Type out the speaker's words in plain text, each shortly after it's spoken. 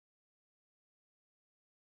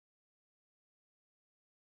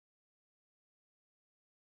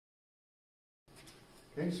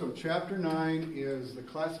Okay, so chapter 9 is the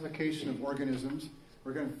classification of organisms.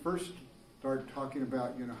 We're going to first start talking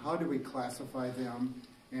about, how do we classify them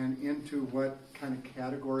and into what kind of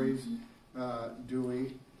categories do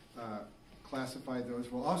we classify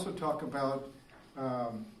those. We'll also talk about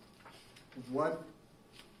how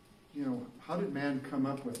did man come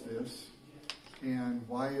up with this and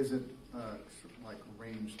why is it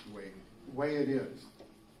arranged the way it is.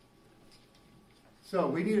 So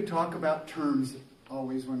we need to talk about terms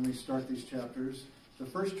always when we start these chapters. The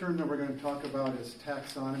first term that we're going to talk about is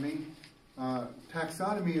taxonomy.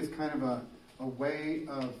 Taxonomy is kind of a way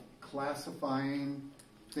of classifying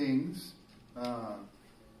things,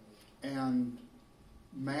 and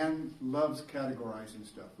man loves categorizing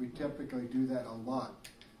stuff. We typically do that a lot.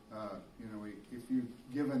 If you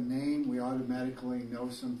give a name, we automatically know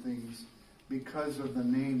some things because of the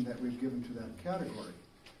name that we've given to that category.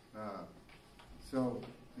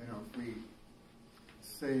 If we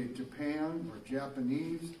say Japan or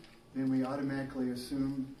Japanese, then we automatically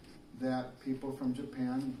assume that people from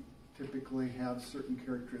Japan typically have certain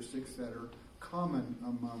characteristics that are common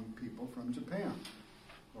among people from Japan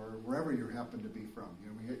or wherever you happen to be from.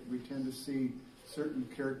 We tend to see certain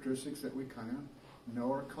characteristics that we kind of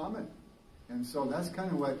know are common. And so that's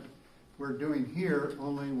kind of what we're doing here,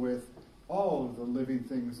 only with all of the living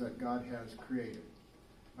things that God has created.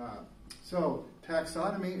 So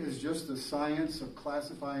taxonomy is just the science of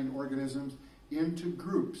classifying organisms into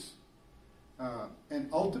groups. And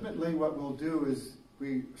ultimately what we'll do is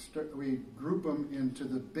we group them into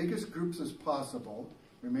the biggest groups as possible.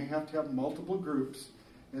 We may have to have multiple groups.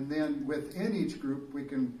 And then within each group we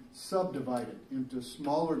can subdivide it into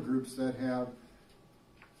smaller groups that have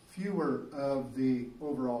fewer of the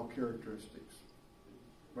overall characteristics.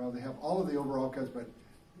 Well, they have all of the overall characteristics,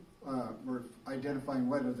 but we're identifying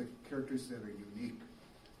what are the characteristics that are unique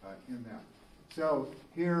in that. So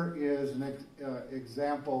here is an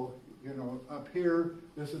example. Up here,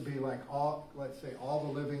 this would be like let's say all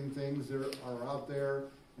the living things that are out there,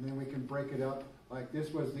 and then we can break it up. Like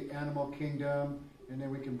this was the animal kingdom, and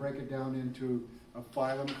then we can break it down into a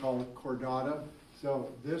phylum called Chordata.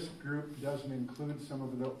 So this group doesn't include some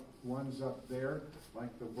of the ones up there,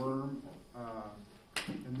 like the worm,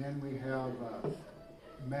 and then we have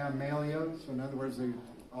Mammalia. So in other words,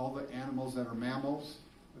 all the animals that are mammals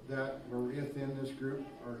that were within this group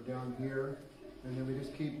are down here. And then we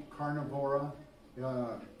just keep carnivora,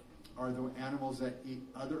 are the animals that eat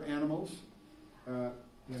other animals.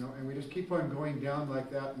 And we just keep on going down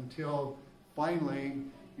like that until finally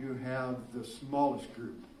you have the smallest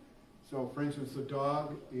group. So for instance, the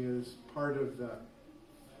dog is part of the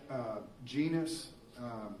genus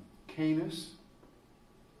Canis.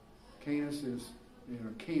 Canis is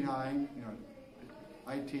canine.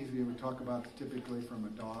 ITs we would talk about typically from a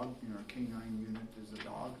dog. A canine unit is a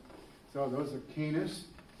dog. So those are Canis,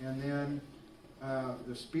 and then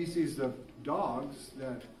the species of dogs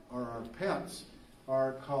that are our pets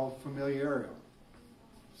are called Familiario.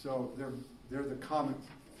 So they're the common.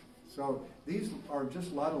 So these are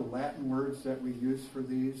just a lot of Latin words that we use for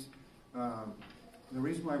these. The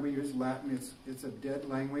reason why we use Latin, it's a dead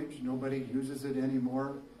language. Nobody uses it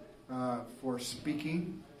anymore for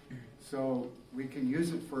speaking. So we can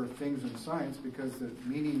use it for things in science because the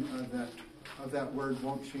meaning of that word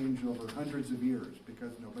won't change over hundreds of years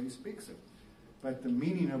because nobody speaks it. But the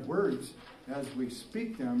meaning of words, as we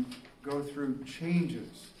speak them, go through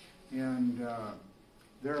changes. And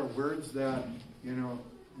there are words that,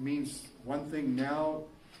 means one thing now,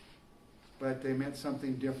 but they meant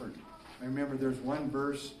something different. I remember there's one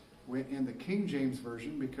verse in the King James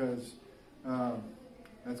Version, because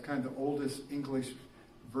that's kind of the oldest English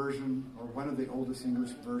version, or one of the oldest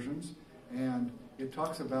English versions, and it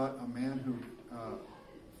talks about a man who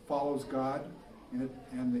follows God, and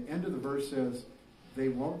the end of the verse says, they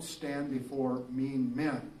won't stand before mean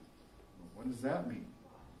men. What does that mean?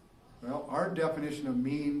 Well, our definition of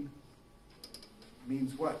mean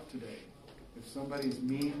means what today? If somebody's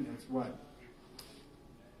mean, it's what?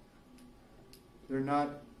 They're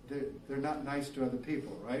not nice to other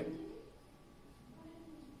people, right?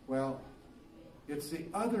 Well, it's the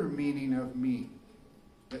other meaning of mean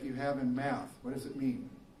that you have in math. What does it mean?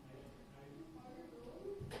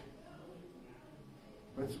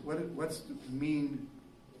 What's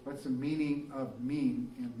the meaning of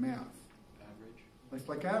mean in math? Average. It's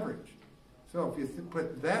like average. So if you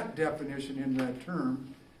put that definition in that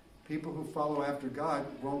term, people who follow after God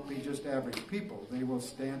won't be just average people. They will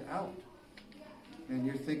stand out. And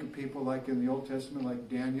you think of people like in the Old Testament, like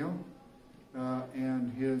Daniel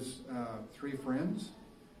and his 3 friends.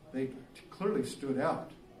 They clearly stood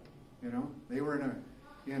out. They were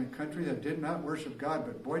in a country that did not worship God,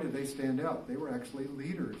 but boy, did they stand out. They were actually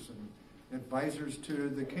leaders and advisors to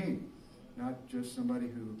the king, not just somebody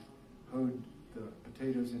who hoed the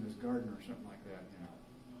potatoes in his garden or something like that.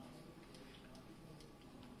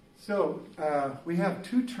 So we have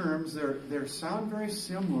two terms. They sound very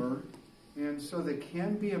similar, and so they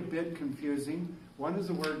can be a bit confusing. One is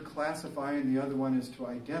the word classify, and the other one is to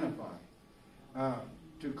identify.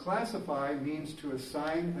 To classify means to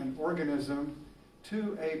assign an organism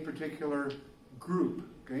to a particular group.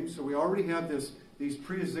 Okay, so we already have these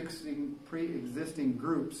pre-existing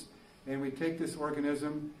groups, and we take this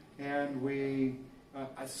organism and we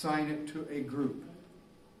assign it to a group.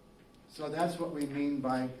 So that's what we mean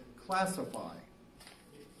by classify.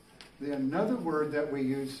 Another word that we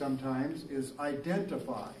use sometimes is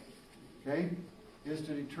identify. Okay, is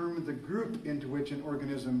to determine the group into which an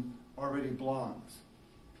organism already belongs.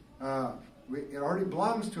 It already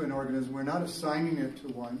belongs to an organism. We're not assigning it to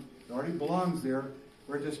one. It already belongs there.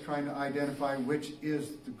 We're just trying to identify which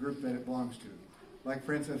is the group that it belongs to. Like,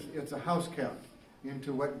 for instance, it's a house cat.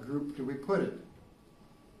 Into what group do we put it?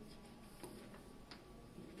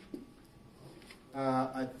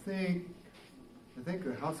 I think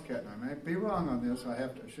the house cat, and I might be wrong on this. I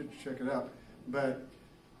should check it out. But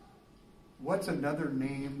what's another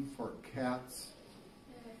name for cats?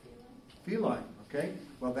 Feline. Okay.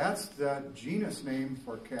 Well, that's the genus name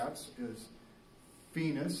for cats is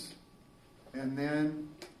Phoenix, and then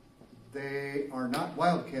they are not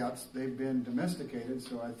wild cats. They've been domesticated,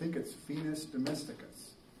 so I think it's Phoenix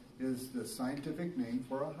domesticus is the scientific name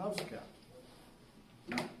for a house cat.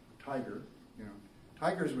 Not tiger.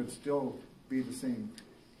 Tigers would still be the same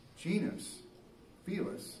genus,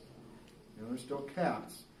 Felis. They're still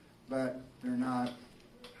cats, but they're not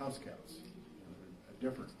house cats. They're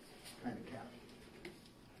a different kind of cat.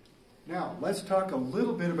 Now, let's talk a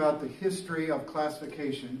little bit about the history of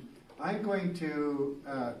classification. I'm going to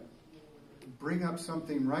bring up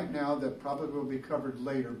something right now that probably will be covered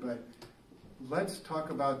later, but let's talk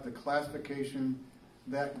about the classification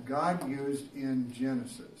that God used in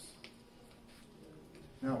Genesis.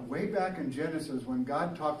 Now, way back in Genesis, when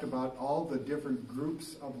God talked about all the different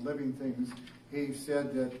groups of living things, he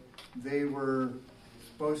said that they were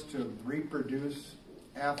supposed to reproduce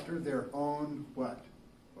after their own what?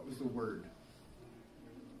 What was the word?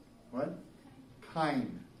 What?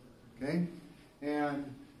 Kind. Okay?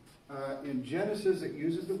 And in Genesis, it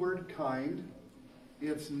uses the word kind.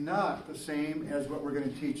 It's not the same as what we're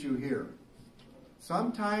going to teach you here.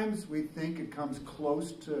 Sometimes we think it comes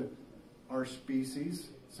close to our species.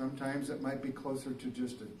 Sometimes it might be closer to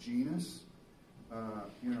just a genus.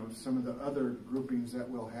 Some of the other groupings that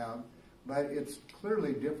we'll have. But it's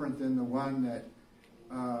clearly different than the one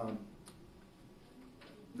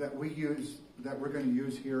that we use, that we're going to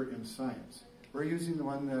use here in science. We're using the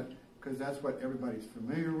one that, because that's what everybody's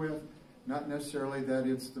familiar with, not necessarily that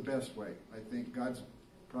it's the best way. I think God's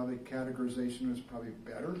categorization was probably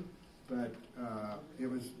better, but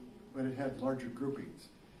it had larger groupings.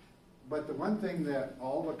 But the one thing that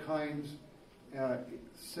all the kinds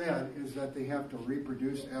said is that they have to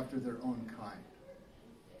reproduce after their own kind.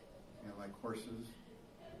 Like horses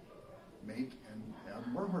mate and have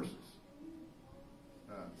more horses.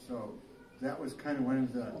 So that was kind of one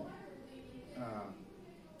of the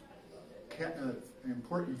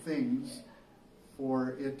important things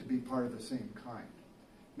for it to be part of the same kind.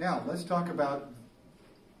 Now, let's talk about,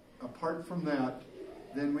 apart from that,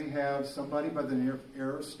 then we have somebody by the name of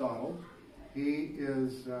Aristotle. He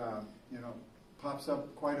is, pops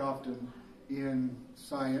up quite often in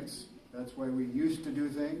science. That's why we used to do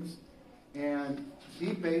things. And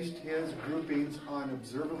he based his groupings on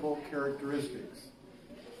observable characteristics.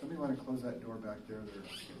 Somebody want to close that door back there?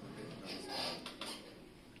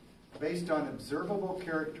 Based on observable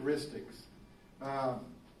characteristics.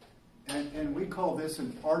 And we call this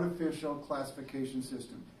an artificial classification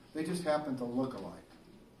system. They just happen to look alike.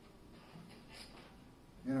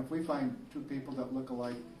 And if we find two people that look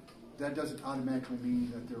alike, that doesn't automatically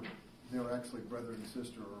mean that they're actually brother and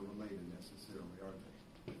sister or related necessarily, are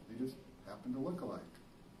they? They just happen to look alike.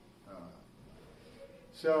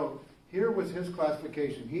 So here was his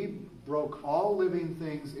classification. He broke all living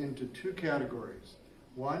things into two categories.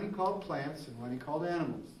 One he called plants and one he called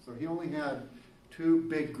animals. So he only had two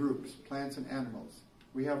big groups, plants and animals.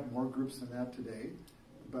 We have more groups than that today,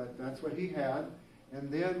 but that's what he had.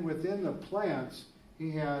 And then within the plants,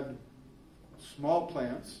 he had small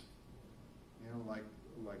plants, like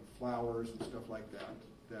flowers and stuff like that,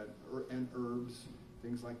 and herbs,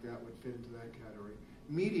 things like that would fit into that category.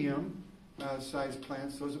 Medium sized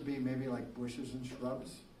plants, those would be maybe like bushes and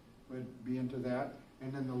shrubs would be into that.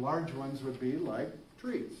 and then the large ones would be like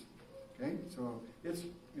trees. Okay, so it's,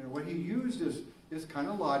 what he used is kind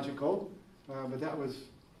of logical, but that was.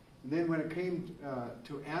 And then when it came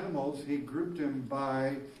to animals, he grouped them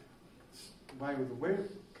by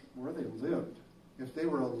where they lived. If they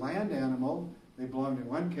were a land animal, they belonged in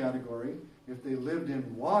one category. If they lived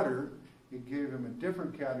in water, he gave them a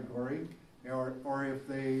different category. Or if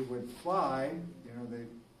they would fly, they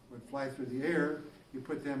would fly through the air, you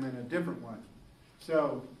put them in a different one.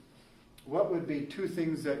 So what would be two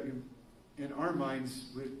things that in our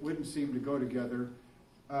minds wouldn't seem to go together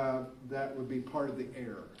that would be part of the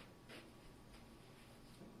air?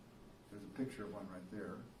 There's a picture of one right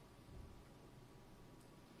there.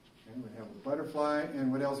 And we'd have a butterfly,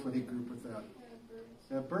 and what else would he group with that?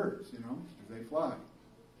 Birds, they fly.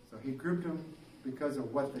 So he grouped them because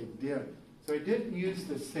of what they did. So he didn't use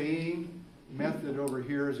the same method over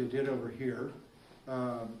here as he did over here.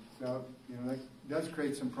 So, that does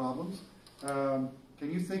create some problems. Can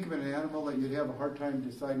you think of an animal that you'd have a hard time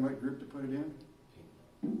deciding what group to put it in?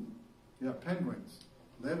 Yeah, penguins.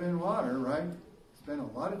 Live in water, right? Spend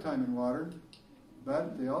a lot of time in water,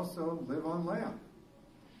 but they also live on land.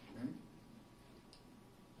 Okay?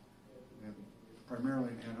 And primarily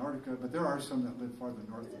in Antarctica, but there are some that live farther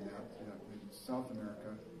north than that, in South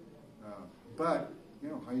America. But,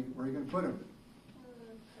 where are you going to put them?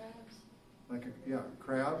 Crabs. Like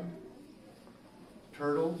crab,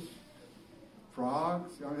 turtles,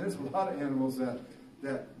 frogs. There's a lot of animals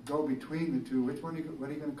that go between the two. What are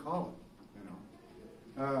you going to call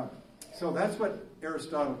it? So that's what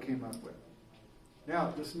Aristotle came up with.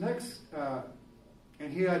 Now, this next,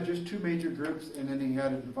 and he had just two major groups, and then he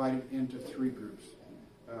had it divided into three groups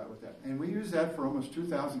with that. And we used that for almost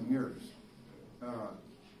 2,000 years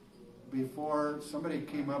before somebody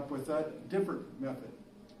came up with a different method.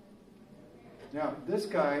 Now, this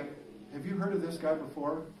guy, have you heard of this guy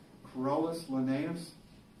before? Carolus Linnaeus?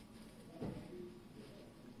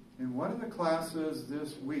 In one of the classes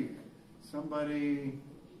this week, somebody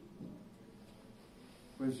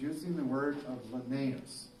was using the word of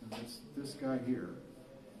Linnaeus, and it's this guy here.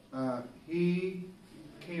 He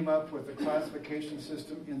came up with a classification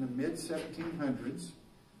system in the mid-1700s.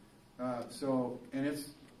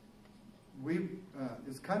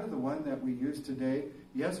 It's kind of the one that we use today.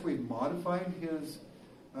 Yes, we've modified his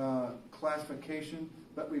classification,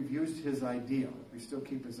 but we've used his idea. We still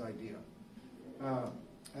keep his idea.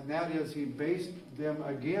 And that is, he based them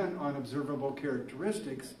again on observable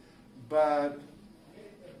characteristics, but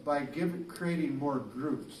by creating more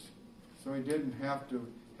groups. So he didn't have to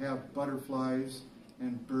have butterflies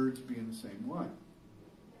and birds be in the same one.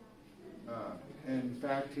 In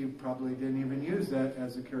fact, he probably didn't even use that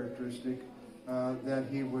as a characteristic that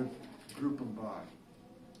he would group them by.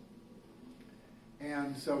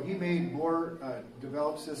 And so he made more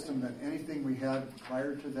developed system than anything we had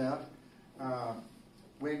prior to that. And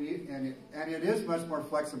it is much more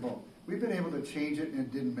flexible. We've been able to change it, and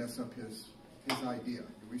it didn't mess up his idea.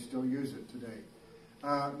 We still use it today.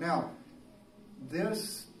 Now,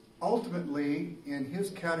 this ultimately, in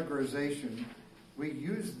his categorization, we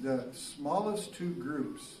use the smallest two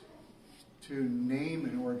groups to name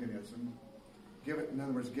an organism. In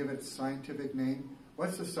other words, give it a scientific name.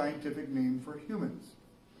 What's the scientific name for humans?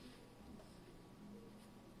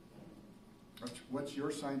 What's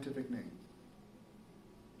your scientific name?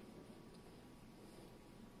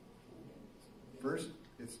 First,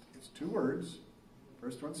 it's two words.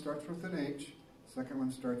 First one starts with an H. Second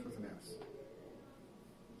one starts with an S.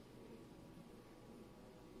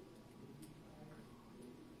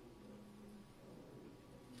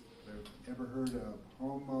 Ever heard of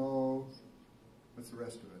Homo? What's the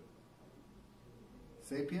rest of it?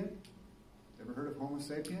 Sapien? Ever heard of Homo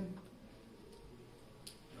sapien?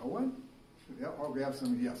 No one? Yeah, I'll grab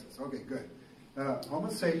some yeses. Okay, good. Homo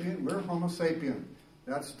sapien, we're Homo sapien.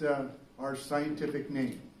 That's our scientific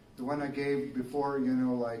name. The one I gave before,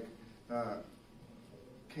 like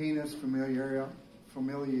Canis familiaria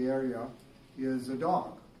is a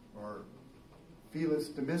dog, or Felis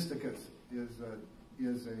domesticus is a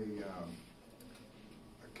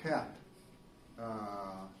cat.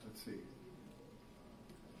 Let's see. I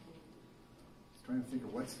was trying to think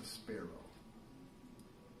of what's the sparrow.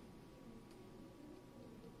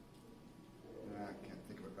 I can't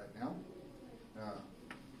think of it right now.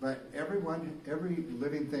 But every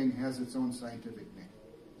living thing has its own scientific name.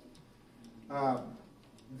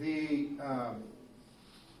 The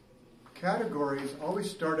categories always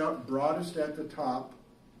start out broadest at the top,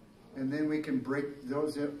 and then we can break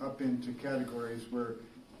those up into categories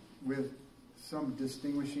with some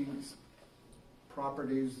distinguishing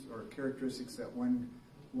properties or characteristics that one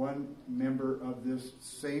one member of this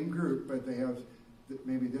same group, but they have,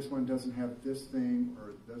 maybe this one doesn't have this thing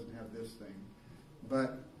or doesn't have this thing.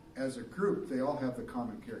 But as a group, they all have the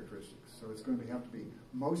common characteristics. So it's going to have to be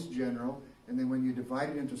most general, and then when you divide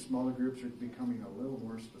it into smaller groups, you're becoming a little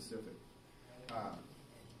more specific.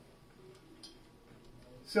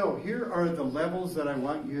 So here are the levels that I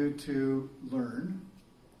want you to learn.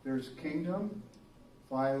 There's kingdom,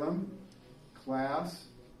 phylum, class,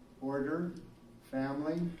 order,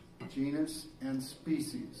 family, genus, and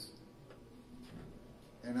species.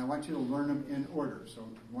 And I want you to learn them in order. So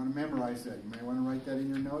you want to memorize that. You may want to write that in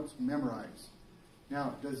your notes. Memorize.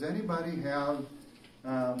 Now, does anybody have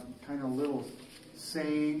kind of a little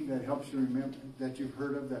saying that helps you remember, that you've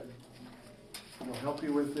heard of, that will help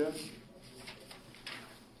you with this?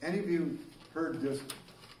 Any of you heard this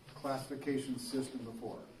classification system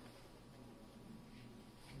before?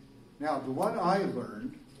 Now, the one I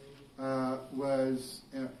learned was,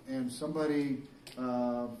 and somebody,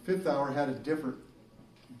 fifth hour had a different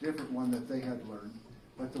one that they had learned.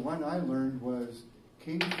 But the one I learned was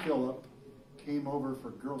King Philip came over for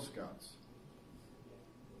Girl Scouts.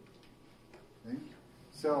 Okay?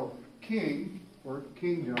 So, king for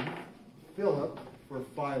kingdom, Philip for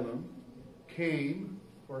phylum, came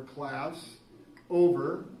for class,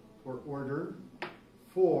 over for order,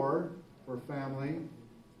 for family,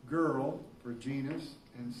 girl for genus,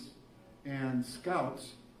 and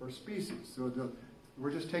scouts for species. So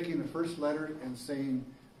we're just taking the first letter and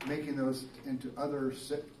making those into other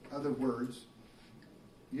words.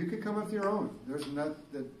 You could come up with your own. There's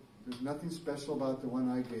nothing special about the one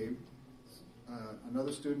I gave.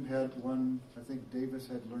 Another student had one. I think Davis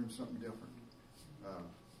had learned something different.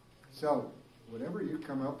 So whatever you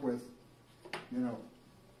come up with,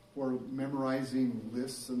 for memorizing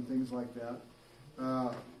lists and things like that.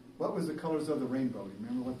 What was the colors of the rainbow? You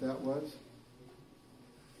remember what that was?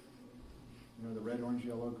 The red, orange,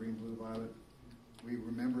 yellow, green, blue, violet. We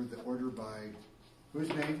remember the order by whose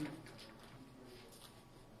name?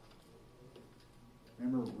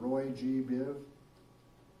 Remember Roy G. Biv?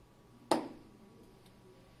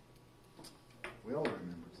 Will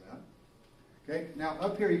remembers that. Okay, now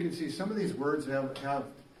up here you can see some of these words have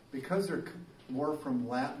because they're more from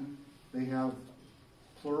Latin, they have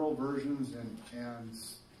plural versions and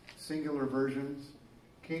singular versions.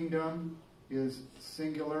 Kingdom is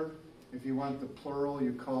singular. If you want the plural,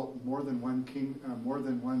 you call more than one more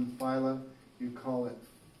than one phyla. You call it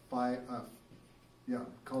phyla.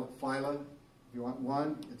 If you want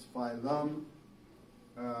one, it's phylum.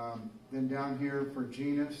 Then down here for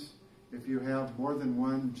genus, if you have more than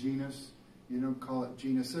one genus, you don't call it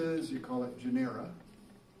genuses, you call it genera.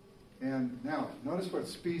 And now, notice what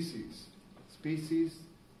species. Species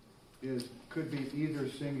could be either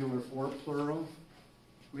singular or plural.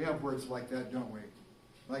 We have words like that, don't we?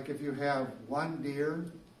 Like if you have one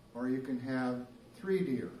deer, or you can have 3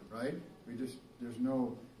 deer, right? There's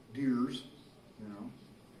no deers,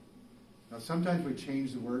 Now sometimes we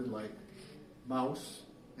change the word like mouse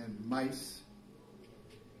and mice,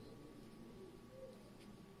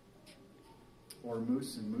 or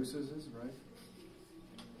moose and mooses, right?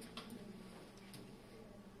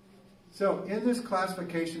 So in this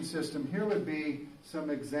classification system, here would be some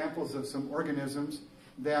examples of some organisms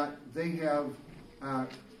that they have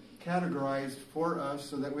categorized for us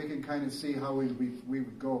so that we can kind of see how we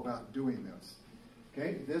would go about doing this.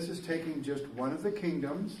 Okay, this is taking just one of the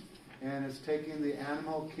kingdoms, and it's taking the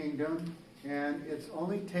animal kingdom, and it's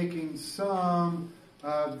only taking some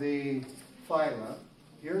of the phyla.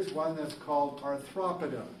 Here's one that's called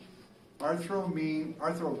Arthropoda. Arthropoda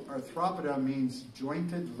means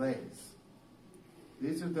jointed legs.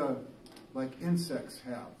 These are like insects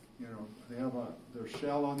have. They have their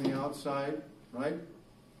shell on the outside, right?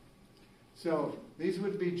 So these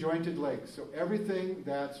would be jointed legs. So everything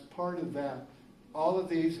that's part of that, all of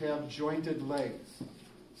these have jointed legs.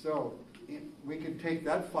 So we can take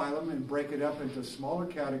that phylum and break it up into smaller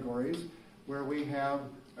categories where we have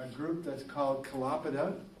a group that's called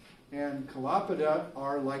Calopoda, and Calopoda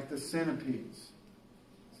are like the centipedes.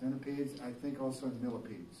 Centipedes, I think also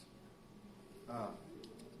millipedes.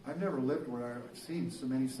 I've never lived where I've seen so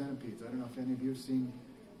many centipedes. I don't know if any of you have seen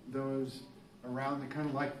those around. They're kind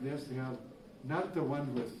of like this. They have, not the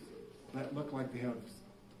one that look like they have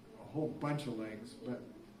a whole bunch of legs, but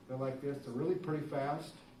they're like this. They're really pretty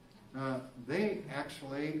fast. They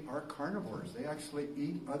actually are carnivores. They actually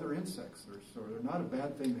eat other insects. So they're not a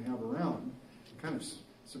bad thing to have around. It kind of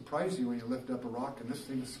surprises you when you lift up a rock and this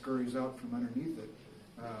thing scurries out from underneath it.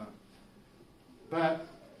 But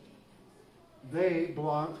the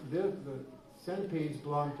centipedes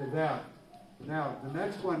belong to that. Now, the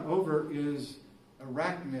next one over is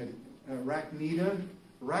arachnida.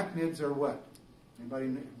 Arachnids are what?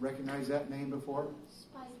 Anybody recognize that name before?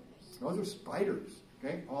 Spiders. Those are spiders.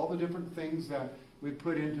 Okay, all the different things that we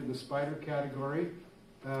put into the spider category.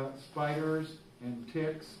 Spiders and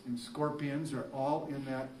ticks and scorpions are all in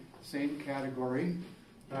that same category.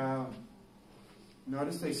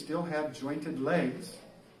 Notice they still have jointed legs.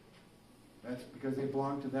 That's because they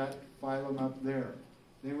belong to that phylum up there.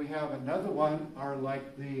 Then we have another one are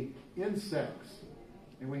like the insects.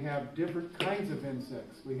 And we have different kinds of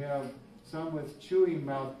insects. We have some with chewing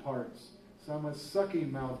mouth parts, some with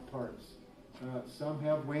sucking mouth parts. Some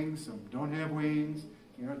have wings, some don't have wings,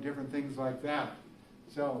 you know, different things like that.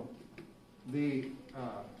 So the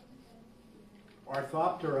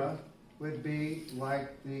Orthoptera would be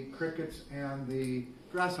like the crickets and the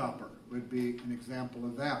grasshopper would be an example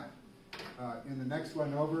of that. In the next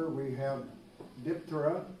one over, we have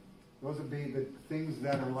Diptera. Those would be the things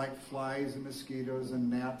that are like flies and mosquitoes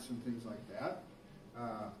and gnats and things like that.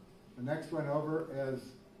 The next one over is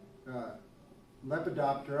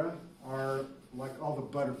Lepidoptera, are like all the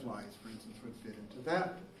butterflies, for instance, would fit into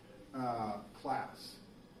that class,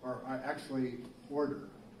 or actually order.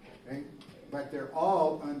 Okay? But they're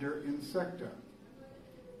all under Insecta.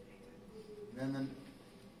 And then,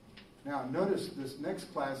 now notice this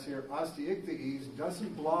next class here, Osteichthyes,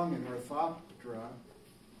 doesn't belong in Orthoptera,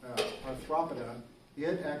 Arthropoda.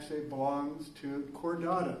 It actually belongs to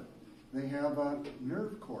Chordata. They have a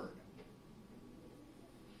nerve cord.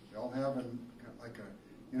 They all have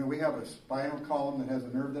we have a spinal column that has a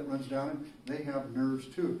nerve that runs down it. They have nerves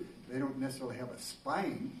too. They don't necessarily have a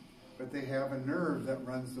spine, but they have a nerve that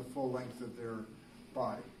runs the full length of their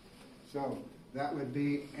body. So that would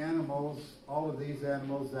be animals, all of these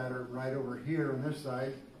animals that are right over here on this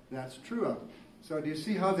side, that's true of. So do you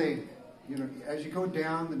see how they, as you go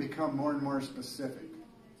down, they become more and more specific.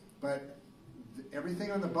 But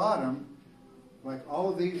everything on the bottom, like all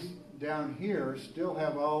of these down here, still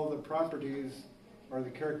have all the properties or the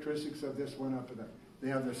characteristics of this one up and there. They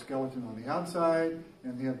have their skeleton on the outside,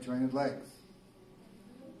 and they have jointed legs.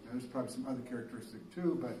 And there's probably some other characteristic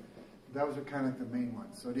too, but those are kind of the main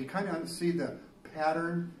ones. So do you kind of see the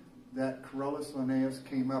pattern that Carolus Linnaeus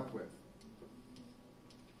came up with?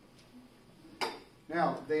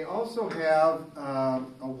 Now, they also have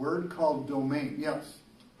a word called domain. Yes?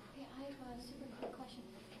 Okay, I have a super quick question.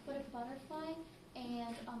 Would a butterfly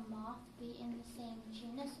and a moth be in the same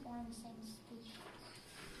genus or in the same species?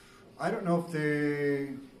 I don't know if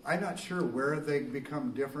I'm not sure where they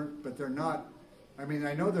become different, but they're not. I mean,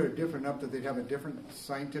 I know they're different enough that they'd have a different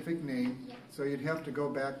scientific name. Yeah. So you'd have to go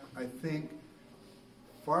back, I think,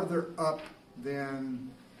 farther up than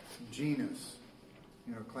genus.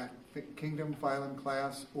 Kingdom, phylum,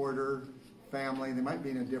 class, order, family. They might be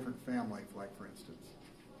in a different family, like for instance.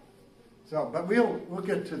 So, but we'll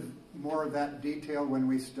get to more of that detail when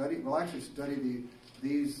we study. We'll actually study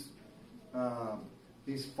these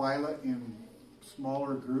phyla in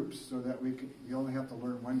smaller groups, so that we only have to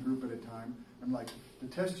learn one group at a time. And like to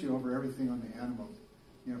test you over everything on the animal,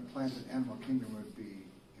 plant and animal kingdom would be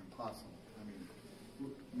impossible. I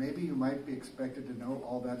mean, maybe you might be expected to know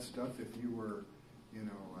all that stuff if you were,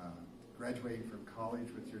 graduating from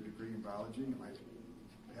college with your degree in biology. You might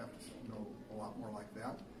have to know a lot more like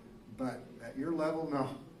that. But at your level, no.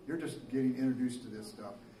 You're just getting introduced to this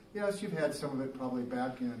stuff. Yes, you've had some of it probably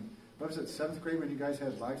back in, what was it, 7th grade when you guys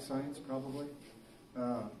had life science probably?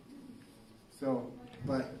 But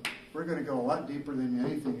we're going to go a lot deeper than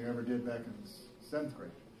anything you ever did back in 7th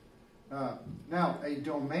grade. Now, a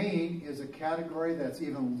domain is a category that's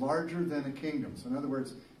even larger than a kingdom. So in other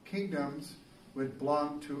words, kingdoms would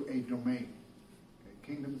belong to a domain. Okay,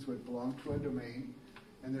 kingdoms would belong to a domain.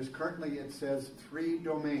 And there's currently, it says, 3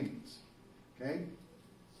 domains. Okay?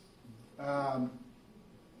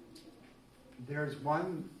 There's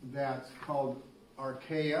one that's called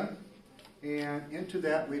Archaea. And into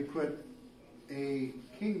that we put a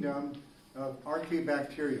kingdom of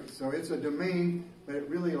Archaebacteria. So it's a domain, but it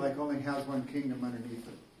really only has one kingdom underneath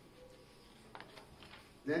it.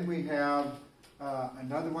 Then we have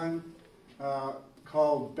another one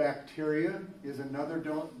called Bacteria, is another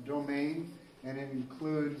domain, and it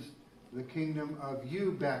includes the kingdom of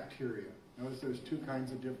Eubacteria. Notice there's 2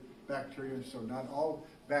 kinds of different bacteria, so not all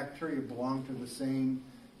bacteria belong to the same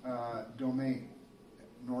domain,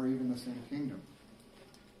 nor even the same kingdom.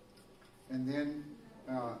 And then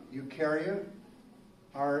Eukarya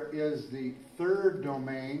is the 3rd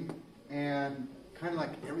domain, and kind of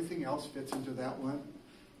like everything else fits into that one.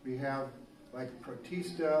 We have like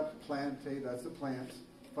Protista, Plantae, that's the plants,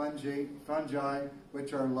 fungi,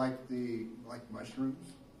 which are like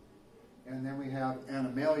mushrooms, And then we have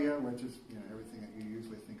Animalia, which is everything that you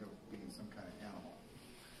usually think of being some kind of animal.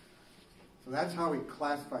 So that's how we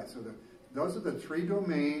classify. So those are the 3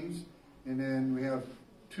 domains, and then we have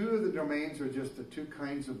 2 of the domains are just the 2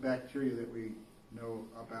 kinds of bacteria that we know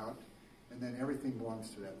about, and then everything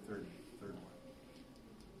belongs to that third one.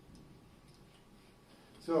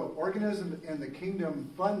 So organisms in the kingdom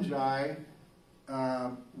fungi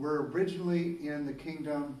were originally in the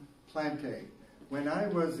kingdom Plantae. When I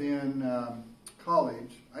was in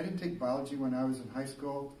college, I didn't take biology when I was in high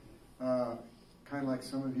school. Kind of like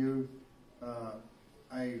some of you,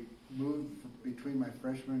 I moved between my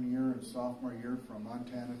freshman year and sophomore year from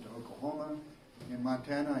Montana to Oklahoma. In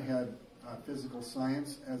Montana, I had physical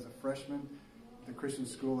science as a freshman. The Christian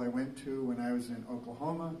school I went to when I was in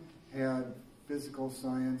Oklahoma had physical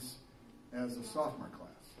science as a sophomore class.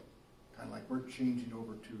 Kind of like we're changing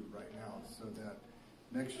over to right now, so that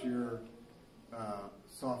next year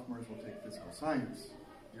sophomores will take physical science.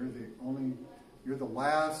 You're the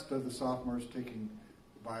last of the sophomores taking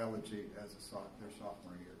biology as their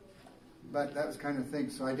sophomore year. But that was kind of thing.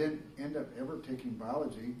 So I didn't end up ever taking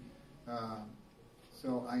biology.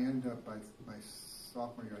 So I ended up by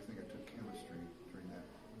sophomore year, I think I took chemistry during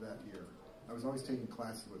that year. I was always taking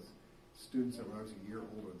classes with students that were always a year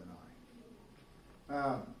older than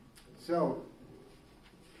I. So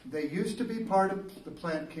they used to be part of the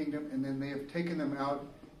plant kingdom, and then they have taken them out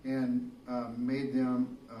and made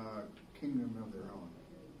them a kingdom of their own.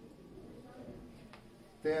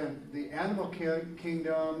 Then the animal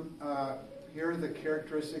kingdom, here are the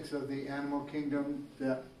characteristics of the animal kingdom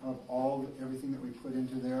everything that we put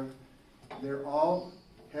into there. They're all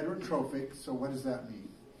heterotrophic, so what does that mean?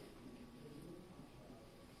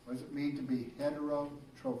 What does it mean to be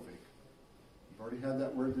heterotrophic? We've already had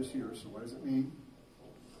that word this year, so what does it mean?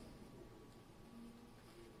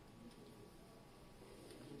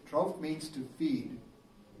 Troph means to feed.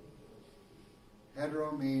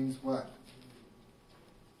 Hetero means what?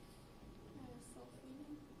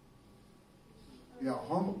 Yeah,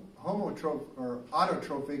 homotroph or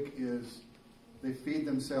autotrophic is they feed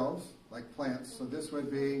themselves like plants. So this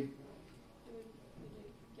would be.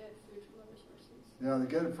 Get food from other sources. Yeah, they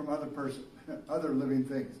get it from other living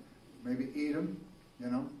things. Maybe eat them.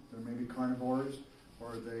 They're maybe carnivores,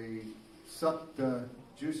 or they suck the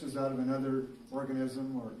juices out of another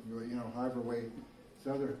organism, or however way.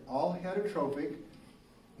 So they're all heterotrophic,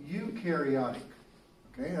 eukaryotic.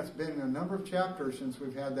 Okay, that's been a number of chapters since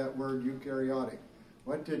we've had that word eukaryotic.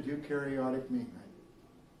 What did eukaryotic mean?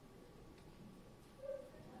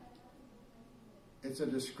 It's a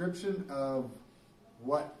description of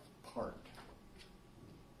what part?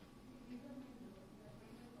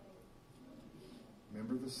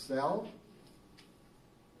 Remember the cell?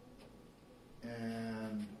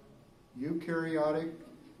 And eukaryotic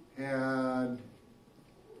had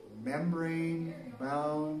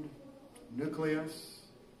membrane-bound nucleus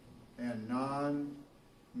and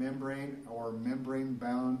non-membrane or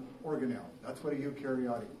membrane-bound organelle. That's what a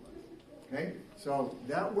eukaryotic was. Okay? So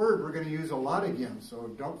that word we're going to use a lot again.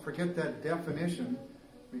 So don't forget that definition,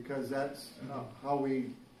 because that's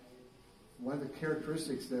one of the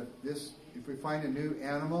characteristics that if we find a new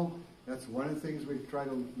animal, that's one of the things we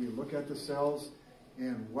look at the cells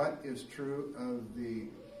and what is true of the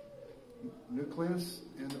nucleus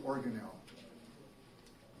and the organelle.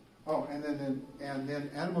 Oh, and then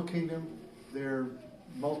animal kingdom, they're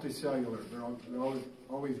multicellular. They're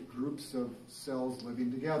always groups of cells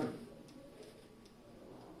living together.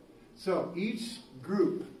 So each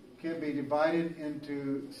group can be divided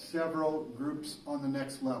into several groups on the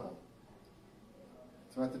next level.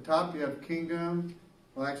 So at the top you have kingdom.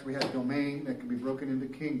 Well, actually we have domain that can be broken into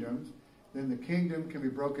kingdoms. Then the kingdom can be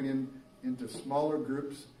broken into smaller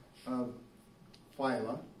groups of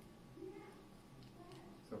phyla.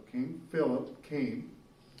 So King Philip came,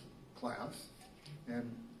 class. And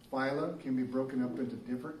phyla can be broken up into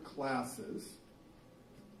different classes.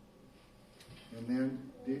 And then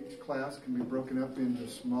each class can be broken up into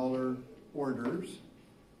smaller orders.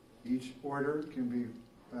 Each order can be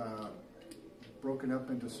broken up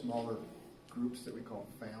into smaller groups that we call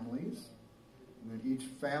families. And then each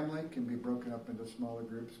family can be broken up into smaller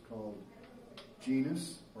groups called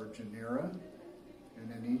genus or genera. And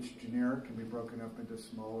then each genera can be broken up into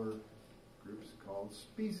smaller groups called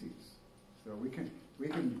species. So we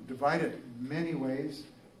can divide it many ways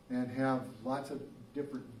and have lots of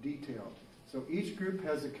different detail. So each group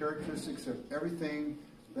has the characteristics of everything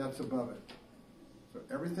that's above it. So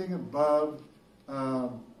everything above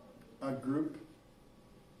a group,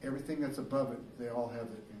 everything that's above it, they all have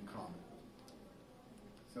it in common.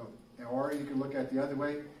 So, or you can look at the other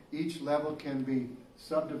way. Each level can be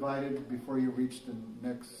subdivided before you reach the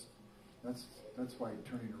next. That's why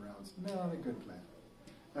turning around is not a good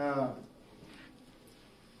plan.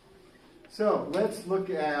 So let's look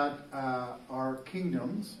at our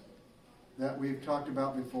kingdoms that we've talked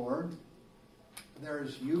about before.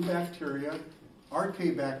 There's eubacteria,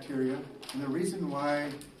 archaebacteria, and the reason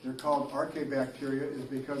why they're called archaebacteria is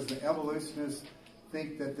because the evolutionists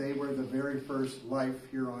think that they were the very first life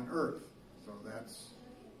here on Earth. So that's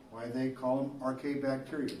why they call them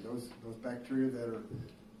archaebacteria. Those bacteria that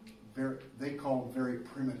are they call them very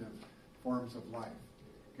primitive forms of life.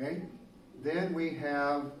 Okay? Then we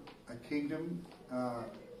have a kingdom,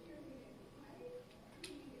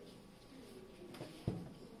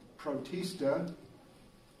 Protista,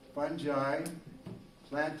 fungi,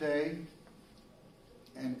 plantae,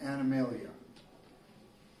 and animalia.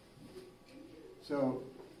 So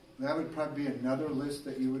that would probably be another list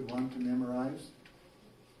that you would want to memorize.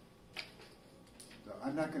 So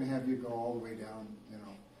I'm not going to have you go all the way down,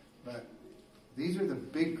 but these are the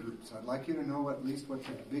big groups. I'd like you to know at least what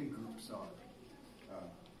the big groups are.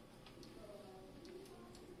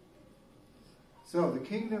 So the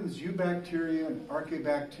kingdoms, eubacteria and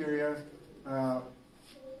archaebacteria,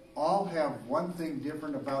 all have one thing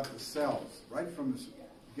different about the cells. Right from the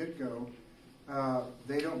get-go,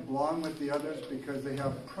 they don't belong with the others because they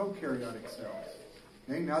have prokaryotic cells.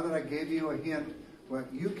 Okay, now that I gave you a hint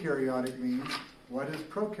what eukaryotic means, what does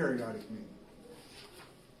prokaryotic mean?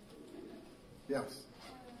 Yes?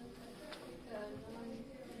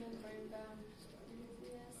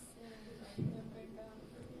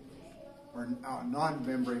 Or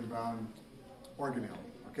non-membrane bound organelle.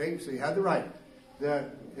 Okay, so you had the right.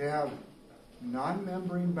 That they have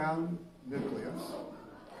non-membrane bound nucleus.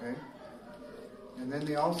 Okay, and then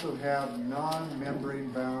they also have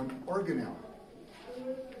non-membrane bound organelle.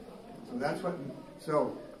 So that's what.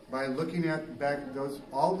 So by looking at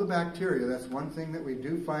all the bacteria, that's one thing that we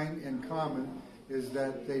do find in common is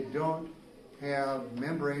that they don't have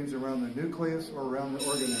membranes around the nucleus or around the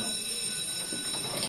organelle.